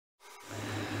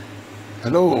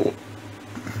Hello,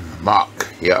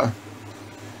 Mark here.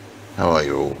 How are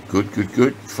you all? Good, good,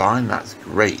 good. Fine, that's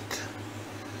great.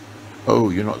 Oh,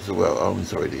 you're not so well. Oh, I'm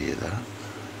sorry to hear that.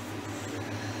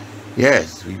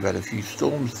 Yes, we've had a few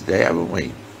storms today, haven't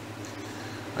we?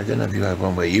 I don't know if you had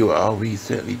one where you are. We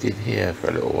certainly did here for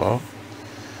a little while.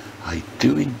 I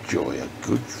do enjoy a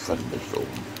good thunderstorm.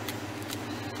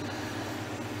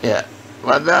 Yeah.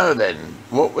 Well, now then,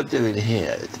 what we're doing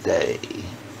here today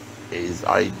is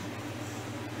I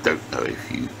don't know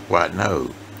if you... Well, no.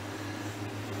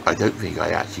 I don't think I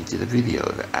actually did a video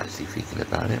of it, actually thinking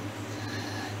about it.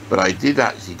 But I did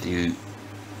actually do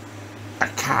a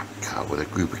cat car with a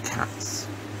group of cats,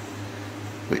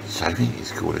 which I think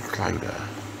is called a clouder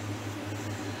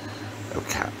of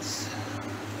cats.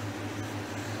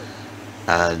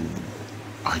 And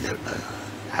I don't know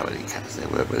how many cats there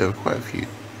were, but there were quite a few.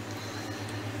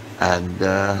 And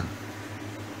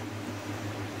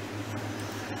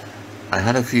I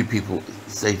had a few people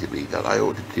say to me that I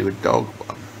ought to do a dog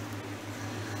one.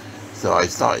 So I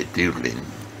started doodling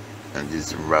and did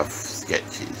some rough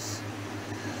sketches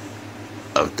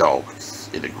of dogs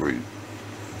in a group,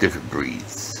 different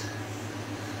breeds.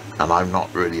 And I'm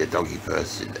not really a doggy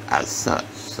person as such,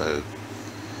 so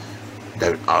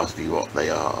don't ask me what they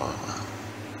are,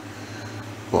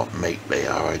 what make they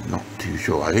are, I'm not too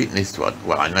sure. I think this one,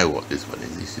 well, I know what this one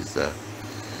is. This is a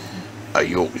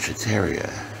Yorkshire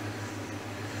Terrier,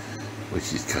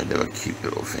 which is kind of a cute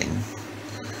little thing.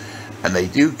 And they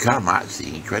do come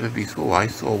actually incredibly small. I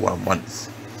saw one once.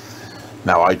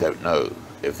 Now I don't know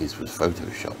if this was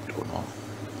photoshopped or not,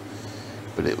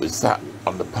 but it was sat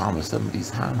on the palm of somebody's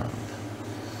hand.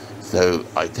 So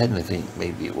I tend to think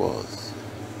maybe it was.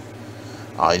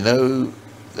 I know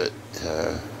that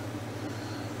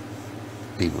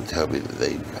people tell me that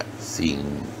they've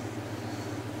seen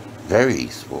very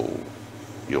small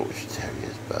Yorkshire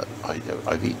Terriers, but I don't.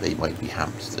 I think they might be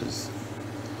hamsters,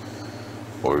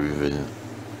 or even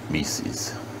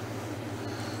mices,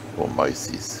 or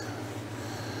mices,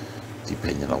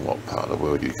 depending on what part of the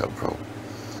world you come from.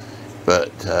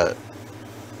 But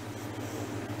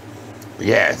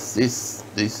yes,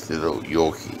 this little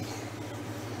Yorkie,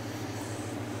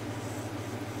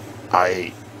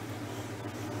 I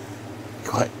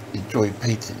quite enjoy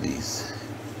painting these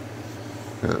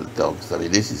little dogs. I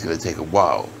mean, this is going to take a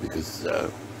while because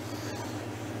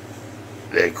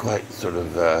they're quite sort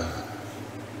of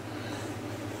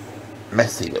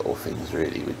messy little things,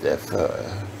 really, with their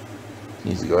fur. It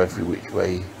needs to go every which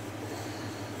way,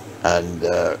 and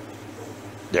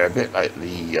they're a bit like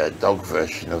the dog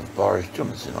version of Boris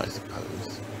Johnson, I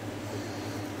suppose,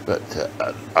 but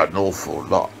an awful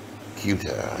lot cuter,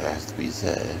 it has to be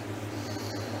said.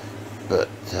 But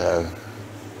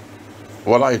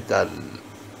what I've done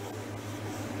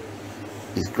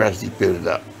is gradually build it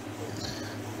up.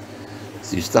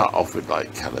 So you start off with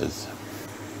light colours.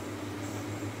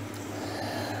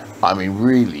 I mean,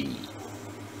 really,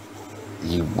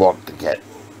 you want to get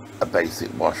a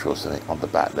basic wash or something on the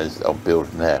back. I'll build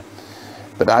from there.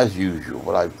 But as usual,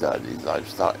 what I've done is I've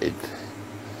started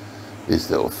this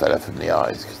little fella from the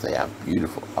eyes, because they have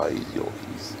beautiful eyes,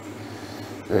 Yorkies.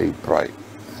 Very bright.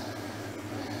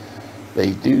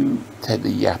 They do tend to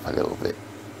yap a little bit,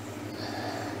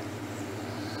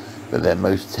 but then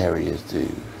most terriers do.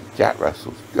 Jack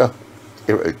Russells, oh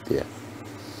dear.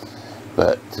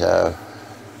 But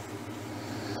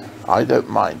I don't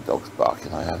mind dogs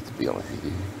barking, I have to be honest with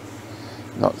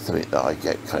you. Not something that I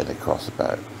get kind of cross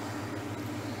about.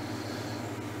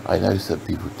 I know some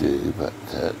people do, but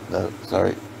no,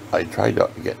 sorry. I try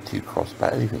not to get too cross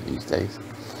about anything these days.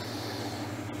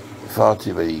 Far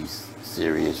too many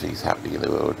serious things happening in the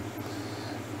world.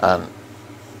 And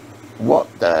what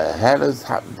the hell has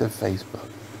happened to Facebook?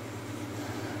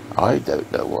 I don't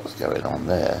know what's going on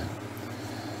there.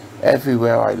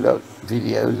 Everywhere I look,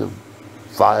 videos of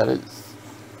violence,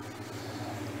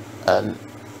 and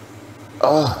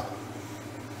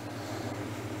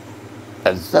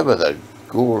and some of the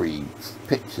gory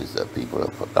pictures that people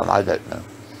have put on. I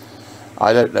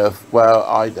don't know if, well,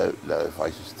 I don't know if I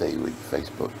should stay with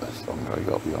Facebook as long as I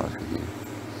got to be honest with you,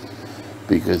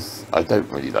 because I don't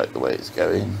really like the way it's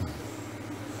going.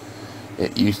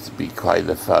 It used to be quite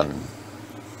a fun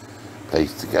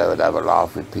place to go and have a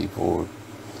laugh with people,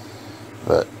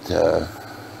 but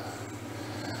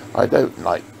I don't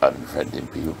like unfriending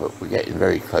people, but we're getting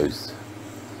very close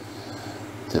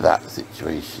to that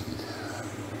situation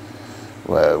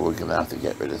where we're going to have to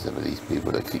get rid of some of these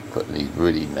people that keep putting these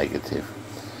really negative.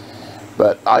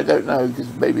 But I don't know,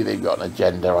 because maybe they've got an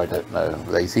agenda, I don't know.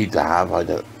 They seem to have. I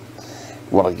don't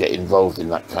want to get involved in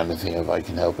that kind of thing if I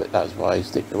can help it. That's why I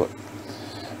stick to it.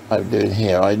 I'm doing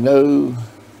here. I know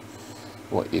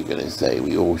what you're going to say.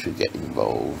 We all should get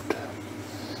involved.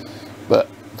 But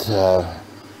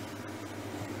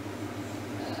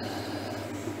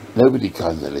nobody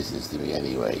kind of listens to me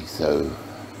anyway, so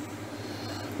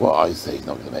what I say is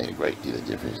not going to make a great deal of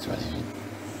difference to anything.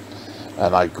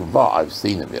 And I've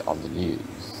seen a bit on the news.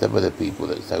 Some of the people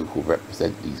that so-called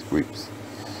represent these groups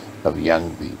of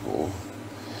young people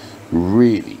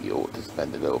really ought to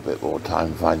spend a little bit more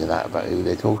time finding out about who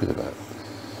they're talking about.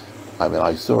 I mean,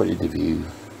 I saw an interview,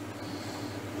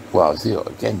 well, I see it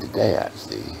again today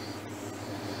actually,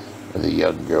 with a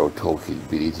young girl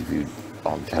being interviewed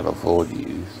on Channel 4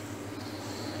 News.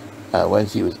 When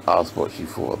she was asked what she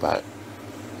thought about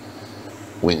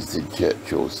Winston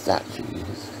Churchill's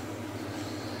statues,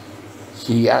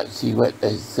 she actually went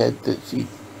and said that she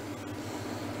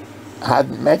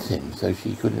hadn't met him, so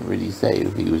she couldn't really say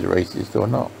if he was a racist or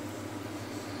not.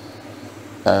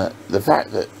 The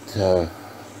fact that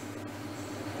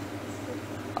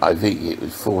I think it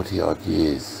was 40 odd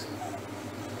years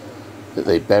that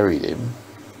they buried him,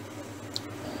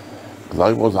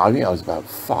 because I think I was about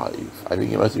 5. I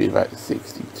think it must have been about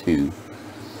 62,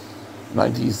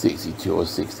 1962 or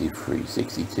 63,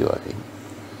 62 I think,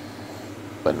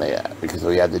 when because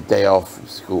we had the day off from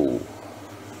school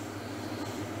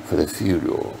for the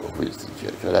funeral of Winston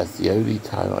Churchill. That's the only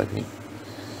time I think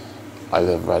I've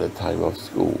ever had a time off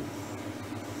school.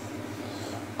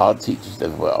 Our teachers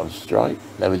never went on strike,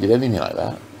 never did anything like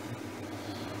that.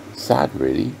 Sad,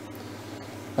 really.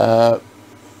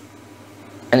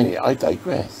 Anyway, I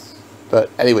digress. But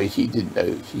anyway, she didn't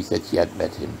know. She said she hadn't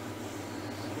met him.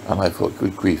 And I thought,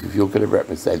 good grief, if you're going to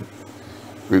represent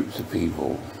groups of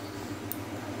people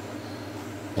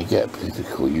and get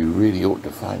political, you really ought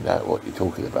to find out what you're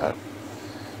talking about,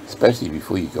 especially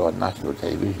before you go on national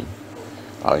television.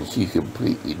 I mean, she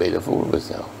completely made a fool of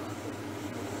herself.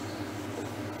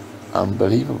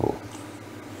 Unbelievable.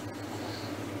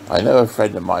 I know a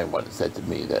friend of mine once said to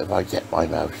me that if I kept my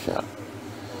mouth shut,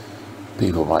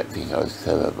 people might think I was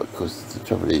clever, because the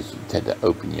trouble is you tend to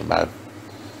open your mouth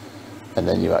and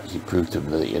then you actually prove to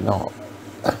them that you're not.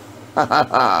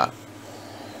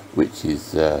 Which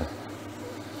is,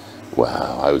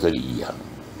 wow, I was only young.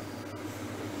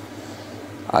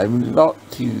 I'm not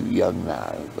too young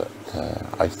now, but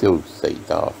I still say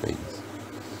daft things.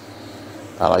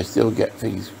 And I still get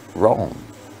things wrong.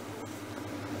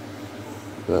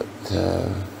 But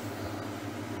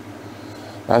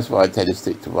that's why I tend to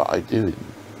stick to what I do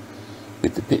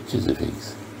with the pictures of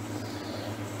things.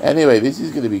 Anyway, this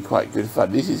is going to be quite good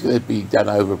fun. This is going to be done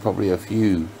over probably a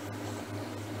few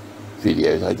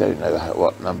videos. I don't know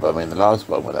what number. I mean, the last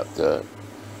one went up to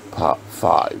part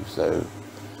 5, so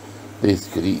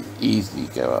this could easily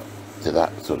go up to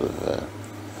that sort of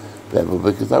level,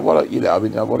 because I want to, I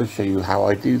want to show you how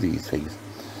I do these things.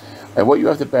 And what you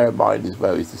have to bear in mind as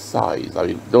well is the size. I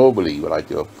mean, normally when I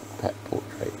do a pet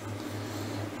portrait,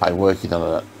 I'm working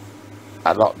on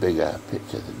a lot bigger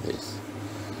picture than this,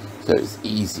 so it's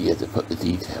easier to put the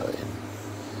detail in.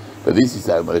 But this is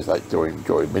almost like drawing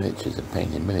miniatures and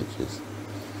painting miniatures.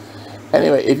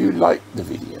 Anyway, if you like the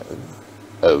video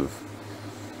of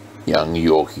young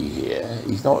Yorkie here,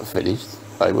 he's not finished.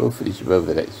 I will finish him over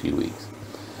the next few weeks.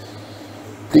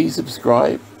 Please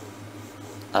subscribe,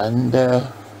 and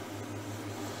that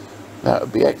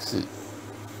would be excellent.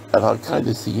 And I'll kind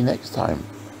of see you next time.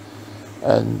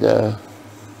 And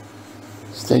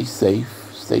stay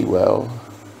safe, stay well,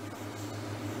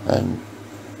 and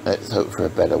let's hope for a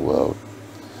better world.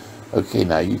 Okay,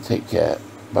 now you take care.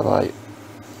 Bye-bye.